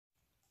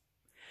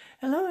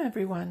Hello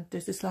everyone,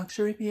 this is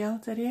Luxury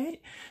PL38.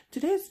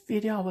 Today's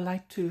video I would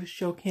like to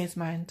showcase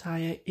my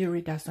entire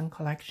iridescent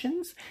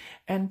collections,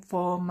 and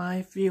for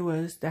my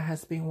viewers that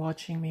has been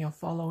watching me or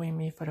following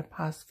me for the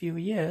past few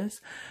years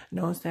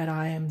knows that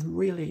I am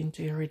really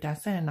into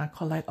iridescent and I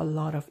collect a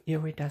lot of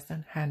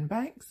iridescent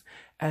handbags,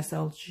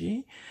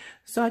 SLG.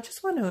 So I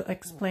just want to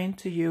explain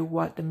to you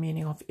what the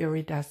meaning of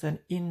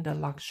iridescent in the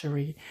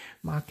luxury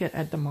market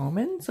at the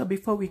moment. So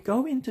before we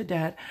go into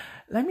that,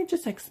 let me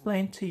just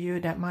explain to you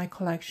that my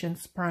collections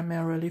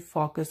primarily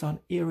focus on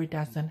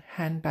iridescent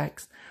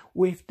handbags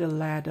with the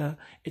leather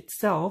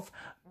itself,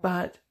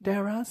 but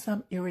there are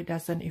some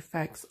iridescent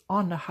effects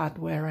on the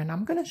hardware, and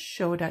I'm going to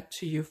show that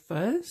to you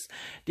first.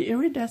 The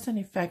iridescent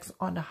effects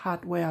on the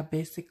hardware are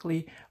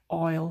basically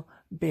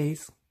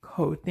oil-based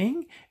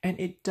coating, and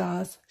it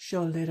does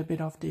show a little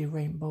bit of the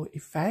rainbow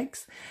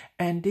effects,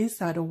 and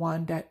these are the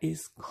one that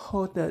is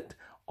coated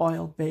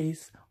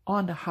oil-based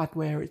on the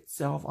hardware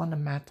itself, on the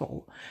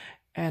metal.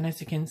 And as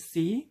you can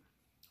see,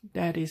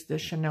 that is the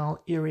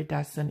Chanel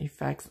iridescent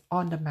effects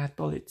on the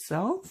metal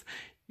itself.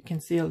 You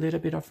can see a little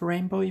bit of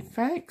rainbow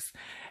effects.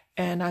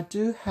 And I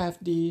do have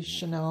the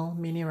Chanel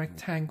mini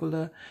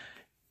rectangular.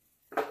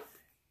 So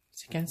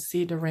you can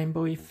see the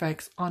rainbow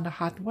effects on the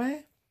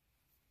hardware.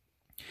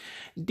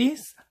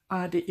 These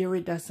are the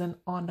iridescent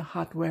on the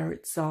hardware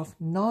itself,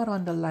 not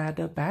on the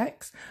leather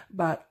bags,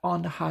 but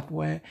on the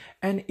hardware.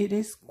 And it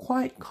is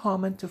quite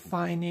common to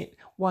find it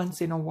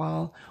once in a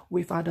while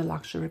with other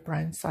luxury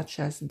brands such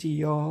as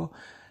Dior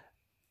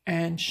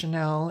and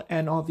Chanel,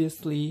 and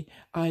obviously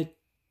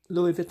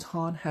Louis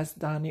Vuitton has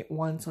done it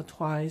once or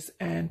twice,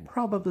 and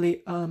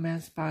probably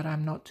Hermes, but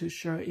I'm not too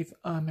sure if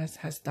Hermes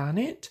has done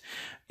it.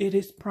 It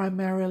is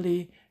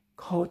primarily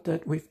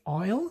coated with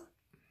oil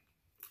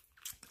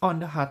on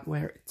the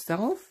hardware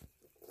itself.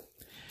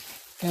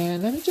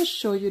 And let me just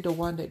show you the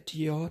one that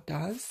Dior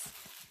does.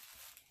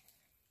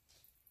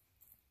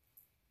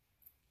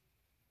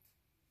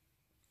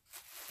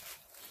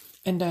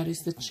 And that is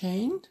the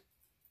chain.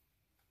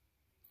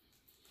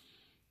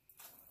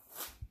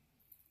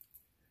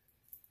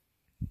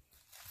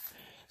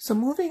 So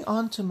moving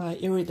on to my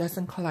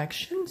iridescent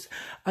collections,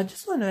 I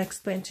just want to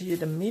explain to you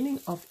the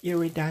meaning of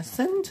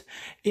iridescent.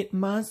 It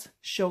must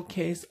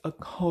showcase a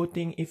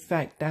coating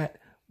effect that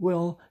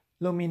will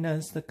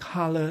luminous the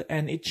color,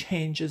 and it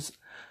changes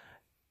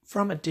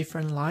from a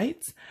different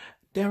light.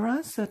 There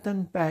are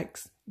certain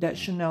bags that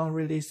Chanel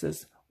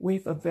releases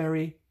with a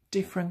very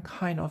different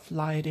kind of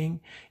lighting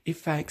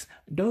effects.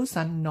 Those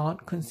are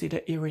not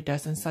considered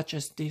iridescent, such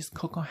as this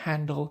cocoa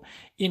handle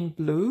in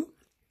blue.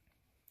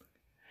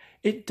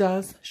 It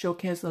does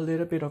showcase a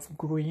little bit of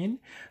green,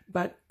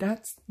 but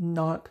that's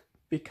not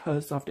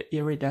because of the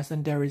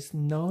iridescent. There is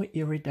no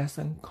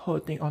iridescent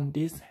coating on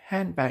this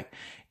handbag.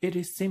 It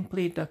is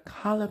simply the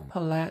color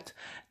palette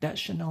that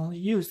Chanel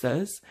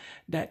uses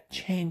that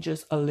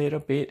changes a little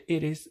bit.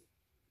 It is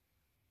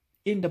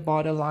in the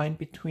borderline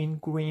between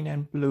green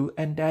and blue,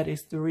 and that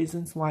is the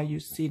reasons why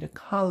you see the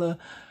color.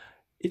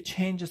 It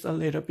changes a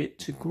little bit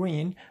to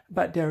green,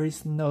 but there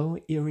is no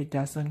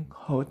iridescent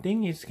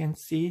coating. As you can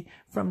see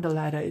from the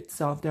leather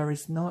itself, there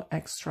is no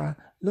extra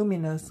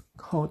luminous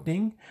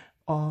coating,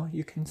 or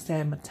you can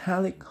say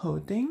metallic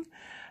coating.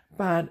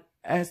 But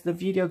as the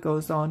video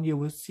goes on, you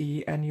will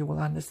see and you will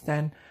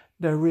understand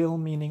the real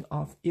meaning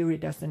of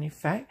iridescent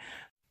effect.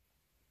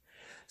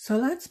 So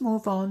let's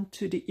move on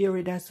to the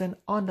iridescent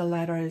on the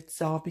leather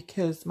itself,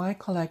 because my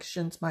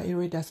collections, my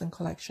iridescent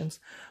collections,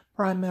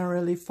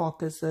 primarily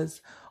focuses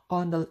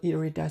on the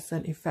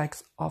iridescent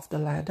effects of the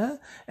leather,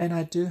 and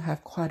I do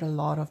have quite a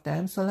lot of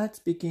them. So let's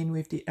begin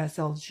with the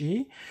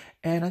SLG,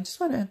 and I just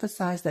want to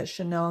emphasize that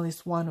Chanel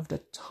is one of the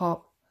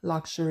top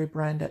luxury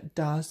brand that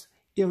does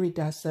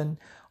iridescent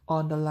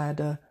on the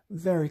leather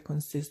very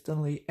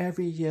consistently.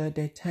 Every year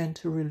they tend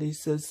to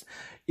releases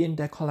in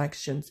their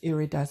collections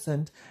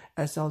iridescent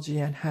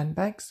SLG and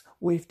handbags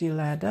with the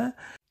leather.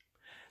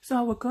 So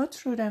I will go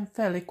through them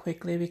fairly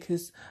quickly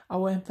because I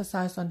will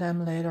emphasize on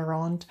them later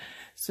on.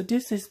 So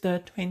this is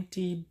the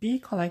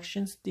 20B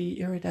collections, the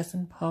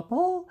iridescent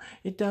purple.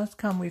 It does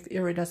come with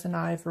iridescent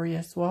ivory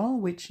as well,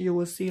 which you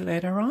will see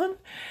later on.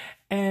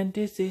 And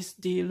this is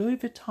the Louis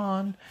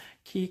Vuitton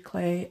key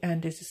clay,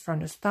 and this is from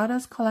the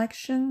Stardust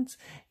Collections,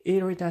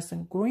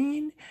 iridescent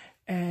green.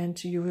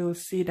 And you will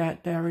see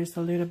that there is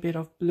a little bit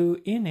of blue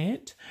in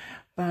it,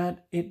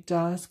 but it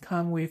does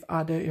come with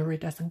other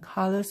iridescent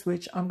colors,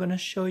 which I'm going to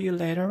show you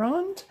later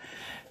on.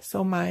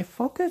 So my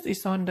focus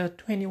is on the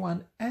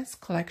 21S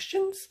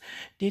collections.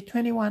 The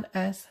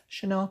 21S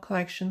Chanel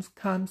collections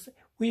comes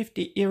with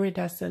the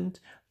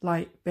iridescent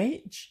light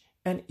beige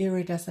and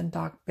iridescent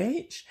dark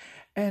beige,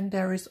 and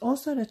there is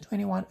also the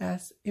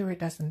 21S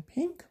iridescent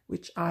pink,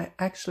 which I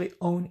actually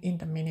own in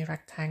the mini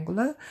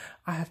rectangular.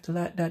 I have to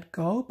let that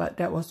go, but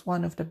that was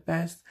one of the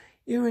best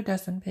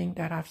iridescent pink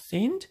that I've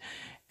seen.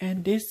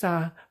 And these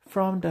are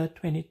from the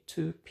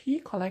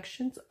 22P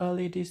collections,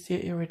 early this year,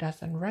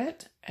 iridescent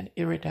red and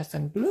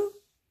iridescent blue.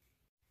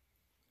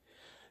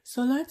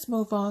 So let's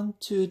move on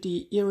to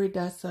the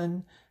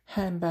iridescent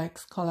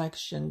handbags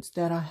collections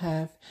that I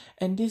have,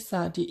 and these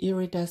are the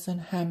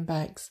iridescent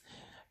handbags.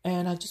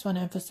 And I just want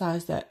to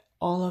emphasize that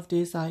all of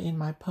these are in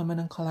my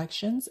permanent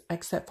collections,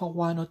 except for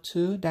one or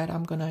two that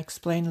I'm going to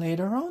explain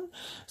later on.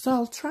 So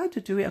I'll try to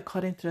do it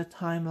according to the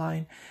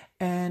timeline.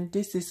 And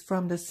this is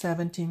from the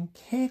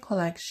 17K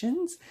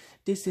collections.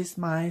 This is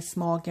my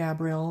small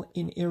Gabrielle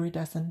in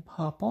iridescent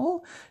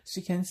purple. So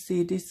you can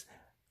see this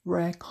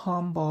rare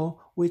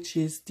combo, which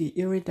is the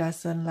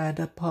iridescent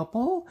leather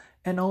purple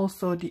and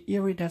also the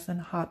iridescent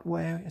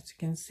hardware. As you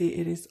can see,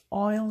 it is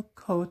oil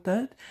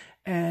coated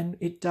and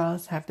it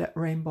does have that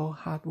rainbow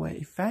hardware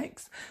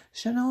effects.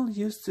 Chanel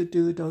used to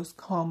do those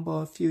combo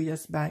a few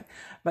years back,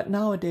 but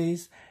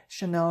nowadays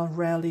Chanel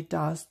rarely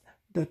does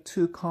the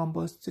two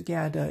combos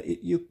together.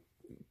 You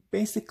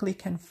basically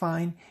can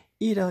find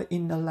either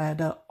in the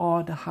leather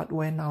or the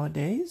hardware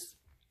nowadays.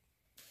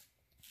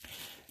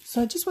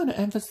 So I just want to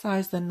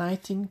emphasize the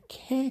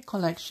 19K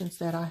collections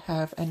that I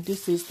have, and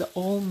this is the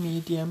all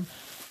medium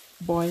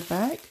boy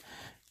bag.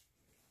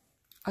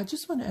 I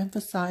just want to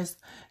emphasize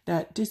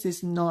that this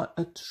is not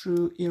a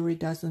true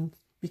iridescent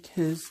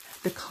because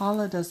the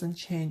color doesn't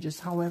change.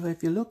 However,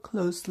 if you look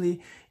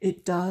closely,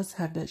 it does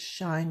have that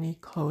shiny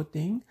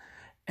coating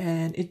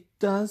and it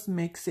does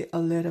makes it a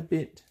little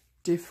bit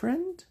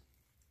different.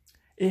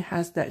 It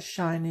has that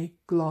shiny,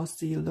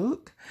 glossy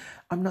look.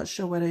 I'm not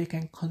sure whether you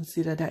can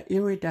consider that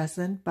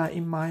iridescent, but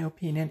in my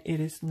opinion, it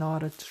is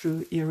not a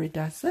true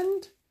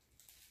iridescent.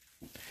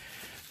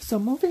 So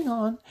moving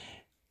on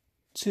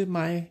to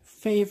my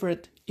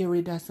favorite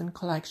iridescent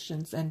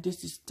collections, and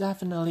this is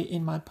definitely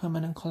in my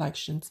permanent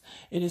collections.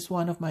 It is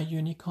one of my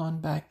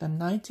unicorn bag, the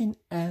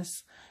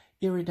 19S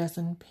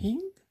iridescent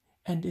pink,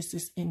 and this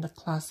is in the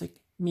classic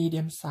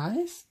medium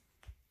size.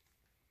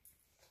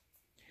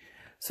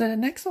 So the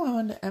next one I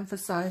want to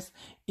emphasize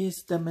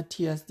is the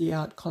Matthias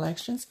Dior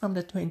collections from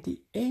the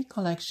 28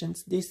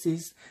 collections. This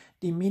is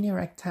the mini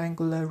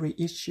rectangular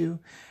reissue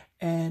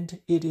and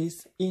it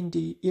is in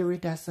the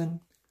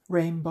iridescent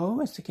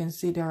rainbow. As you can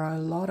see, there are a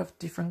lot of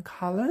different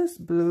colors: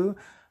 blue,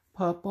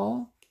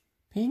 purple,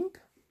 pink,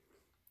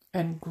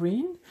 and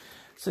green.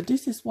 So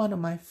this is one of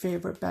my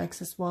favorite bags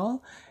as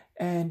well.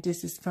 And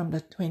this is from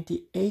the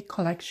 28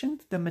 collection,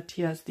 the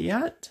Matthias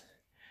Dior.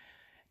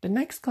 The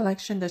next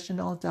collection that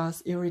Chanel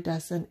does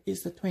iridescent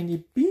is the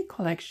 20B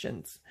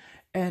collections.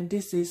 And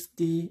this is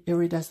the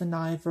iridescent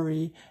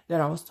ivory that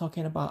I was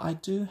talking about. I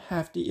do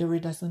have the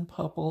iridescent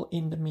purple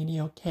in the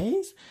mini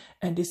case,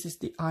 and this is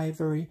the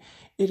ivory.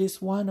 It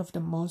is one of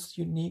the most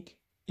unique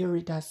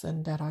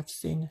iridescent that I've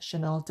seen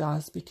Chanel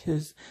does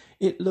because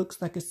it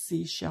looks like a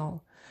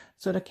seashell.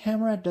 So the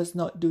camera does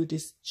not do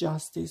this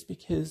justice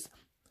because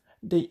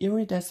the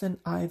iridescent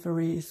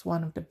ivory is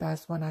one of the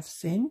best one I've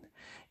seen.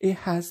 It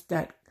has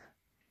that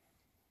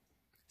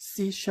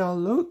seashell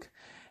look,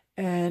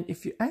 and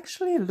if you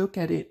actually look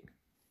at it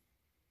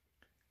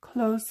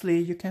closely,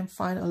 you can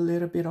find a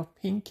little bit of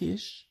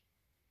pinkish.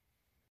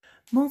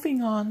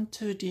 Moving on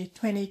to the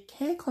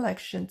 20K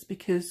collections,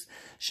 because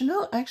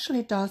Chanel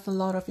actually does a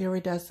lot of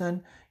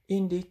iridescent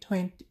in the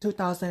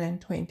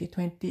 2020,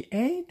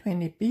 20A,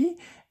 20B,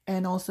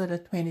 and also the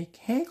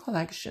 20K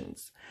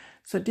collections.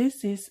 So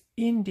this is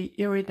in the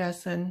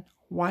iridescent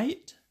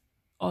white,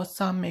 or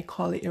some may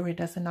call it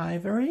iridescent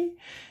ivory.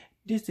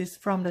 This is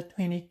from the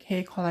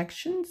 20K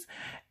collections,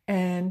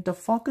 and the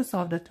focus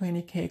of the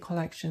 20K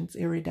collections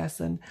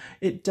iridescent,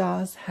 it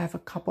does have a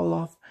couple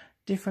of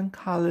different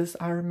colors.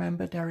 I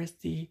remember there is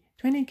the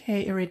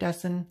 20K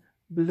iridescent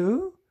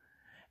blue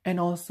and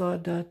also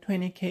the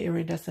 20K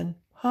iridescent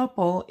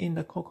purple in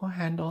the cocoa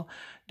handle.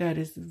 That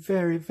is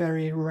very,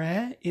 very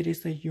rare. It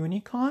is a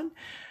unicorn,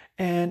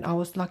 and I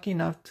was lucky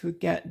enough to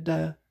get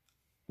the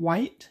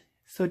white.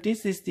 So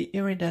this is the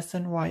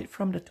iridescent white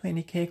from the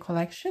 20K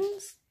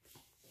collections.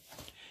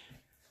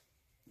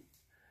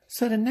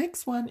 So the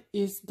next one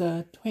is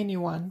the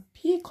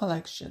 21P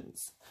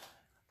collections,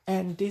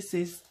 and this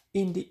is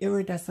in the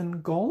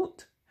iridescent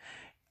gold.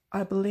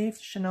 I believe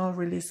Chanel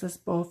releases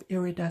both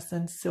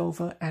iridescent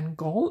silver and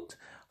gold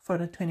for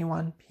the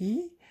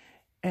 21P,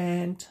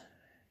 and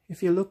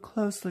if you look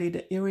closely,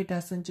 the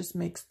iridescent just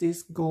makes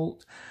this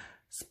gold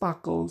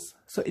sparkles.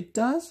 So it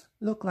does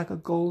look like a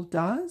gold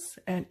does,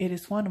 and it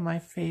is one of my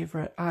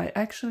favorite. I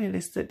actually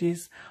listed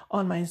this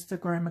on my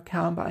Instagram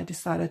account, but I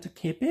decided to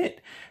keep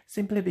it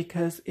simply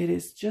because it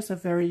is just a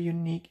very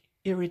unique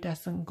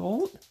iridescent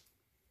gold.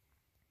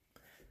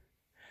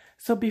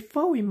 So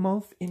before we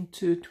move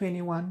into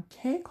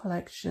 21K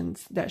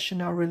collections that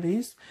Chanel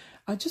released,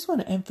 I just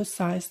want to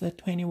emphasize the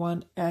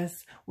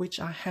 21S, which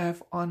I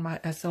have on my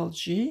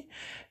SLG,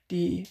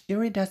 the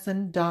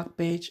iridescent dark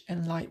beige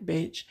and light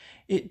beige.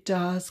 It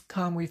does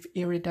come with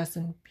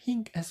iridescent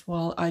pink as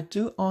well. I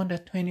do own the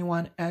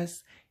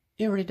 21S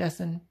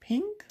iridescent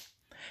pink,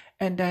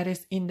 and that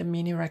is in the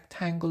mini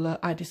rectangular.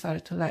 I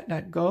decided to let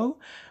that go,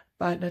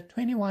 but the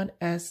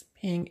 21S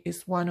pink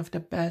is one of the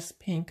best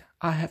pink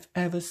I have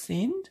ever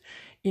seen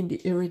in the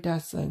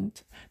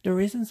iridescent. The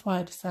reasons why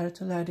I decided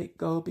to let it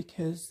go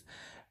because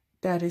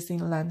that is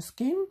in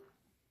lambskin,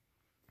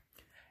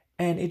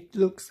 and it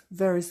looks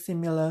very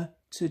similar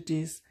to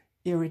this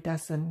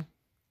iridescent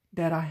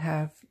that I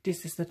have.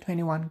 This is the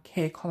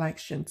 21K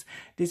collections.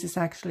 This is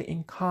actually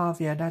in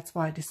caviar. That's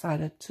why I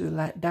decided to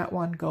let that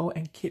one go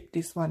and keep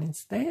this one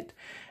instead.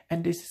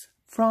 And this is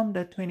from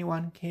the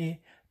 21K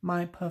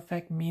My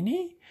Perfect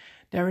Mini.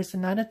 There is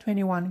another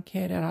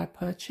 21K that I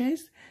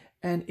purchased,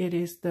 and it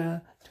is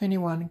the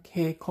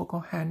 21K Coco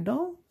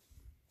Handle.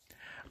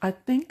 I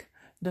think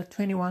the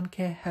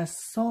 21K has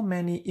so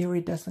many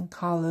iridescent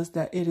colors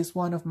that it is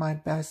one of my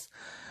best.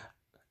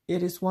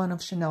 It is one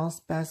of Chanel's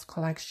best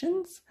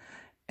collections.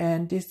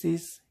 And this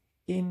is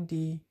in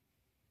the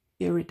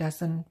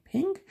iridescent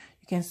pink.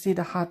 You can see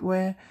the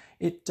hardware.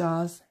 It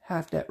does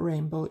have that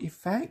rainbow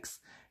effects.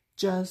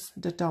 Just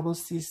the double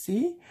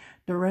CC.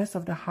 The rest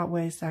of the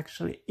hardware is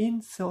actually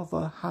in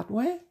silver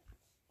hardware.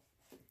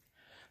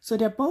 So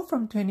they're both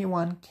from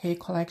 21K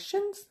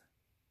collections.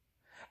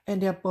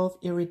 And they're both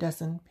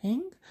iridescent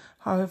pink.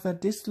 However,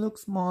 this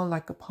looks more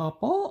like a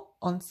purple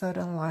on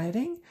certain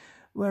lighting,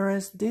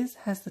 whereas this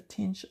has a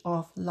tinge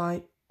of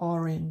light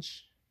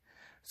orange.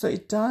 So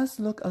it does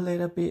look a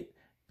little bit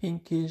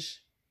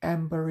pinkish,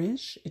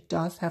 amberish. It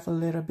does have a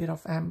little bit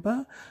of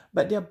amber,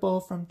 but they're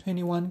both from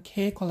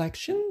 21K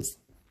collections.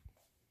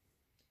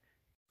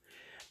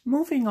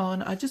 Moving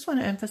on, I just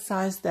want to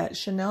emphasize that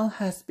Chanel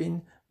has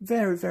been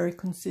very, very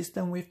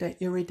consistent with the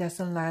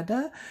iridescent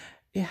leather.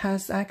 It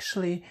has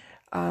actually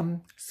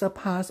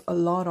surpassed a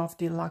lot of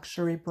the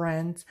luxury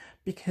brands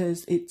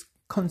because it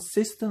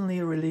consistently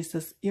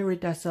releases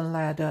iridescent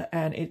leather,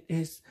 and it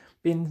has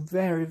been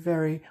very,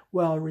 very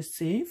well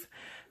received.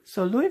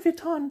 So Louis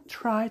Vuitton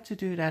tried to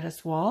do that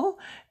as well,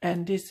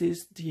 and this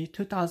is the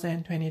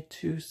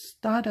 2022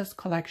 Stardust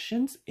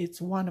Collections.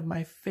 It's one of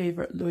my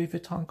favorite Louis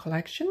Vuitton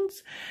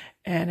collections,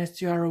 and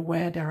as you are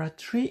aware, there are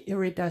 3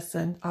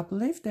 iridescent, I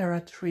believe there are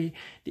 3,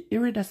 the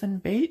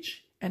iridescent beige,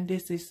 and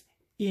this is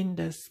in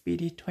the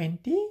Speedy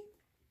 20,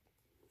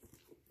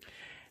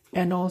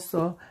 and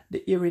also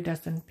the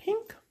iridescent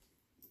pink,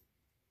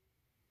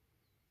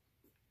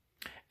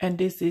 and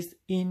this is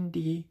in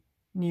the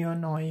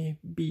Neonoy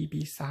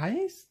BB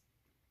size.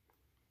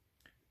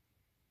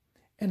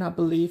 And I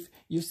believe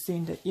you've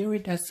seen the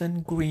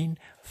iridescent green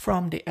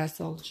from the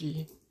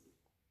SLG.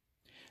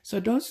 So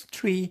those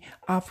 3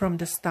 are from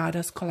the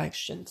Stardust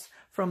Collections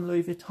from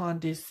Louis Vuitton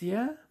this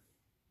year.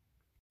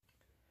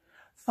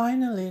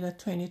 Finally, the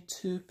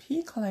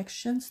 22P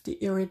collections, the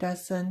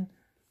iridescent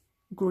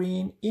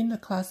green in the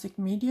classic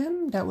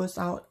medium that was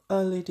out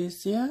early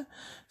this year.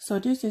 So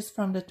this is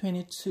from the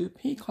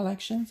 22P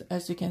collections.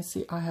 As you can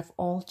see, I have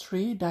all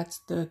 3. That's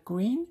the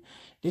green,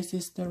 this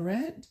is the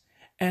red,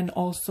 and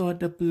also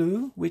the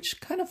blue, which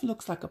kind of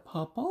looks like a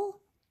purple.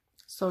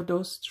 So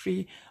those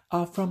 3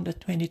 are from the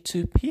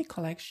 22P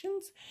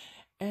collections.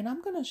 And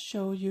I'm going to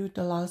show you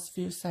the last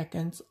few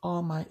seconds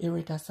of my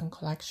iridescent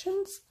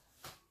collections.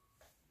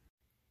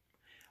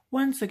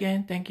 Once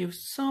again, thank you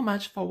so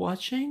much for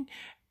watching.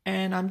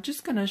 And I'm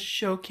just going to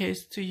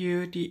showcase to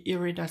you the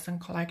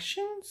iridescent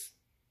collections.